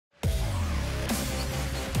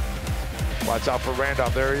Watch out for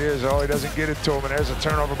Randolph. There he is. Oh, he doesn't get it to him. And there's a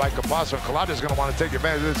turnover by Calathes. Calathes is going to want to take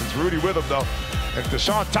advantage of this. It's Rudy with him, though. And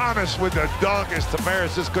Deshaun Thomas with the dunk as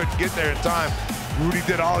Tamaris just couldn't get there in time. Rudy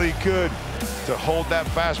did all he could to hold that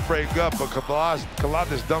fast break up, but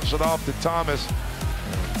Calathes dumps it off to Thomas.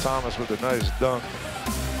 And Thomas with a nice dunk.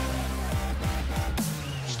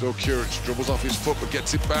 Still curious, dribbles off his foot but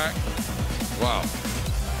gets it back. Wow.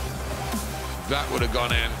 That would have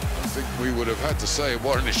gone in. I think we would have had to say it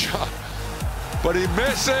wasn't a shot. But he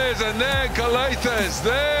misses, and then Calathes.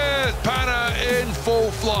 There's Pana in full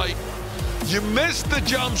flight. You missed the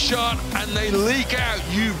jump shot and they leak out.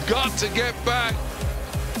 You've got to get back.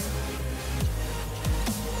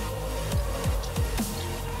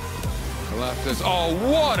 Calathes, oh,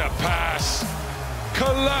 what a pass.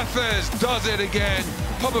 Calathes does it again.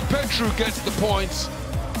 Petru gets the points.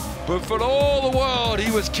 But for all the world, he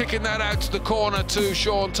was kicking that out to the corner to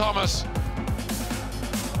Sean Thomas.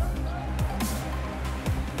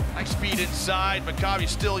 Nice speed inside. Maccabi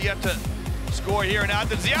still yet to score here in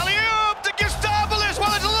Athens. The alley-oop to Gustopoulos.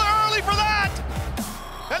 Well, it's a little early for that.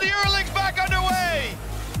 And the EuroLeague's back underway.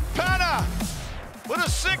 Pana with a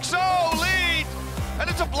 6-0 lead. And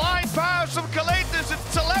it's a blind pass from Calathes.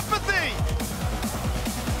 It's telepathy.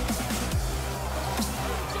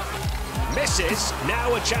 Misses.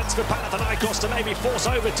 Now a chance for Panathinaikos to maybe force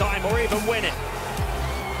overtime or even win it.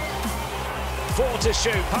 4 to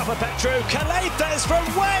shoot. Petru. Calathes from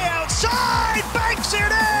way outside. Banks it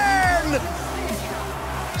in.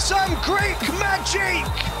 Some Greek magic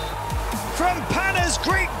from Pana's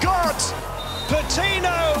Greek gods.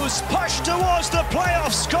 Patino's push towards the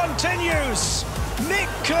playoffs continues. Nikk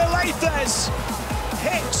Καλάθης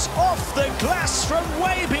hits off the glass from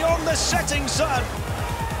way beyond the setting sun.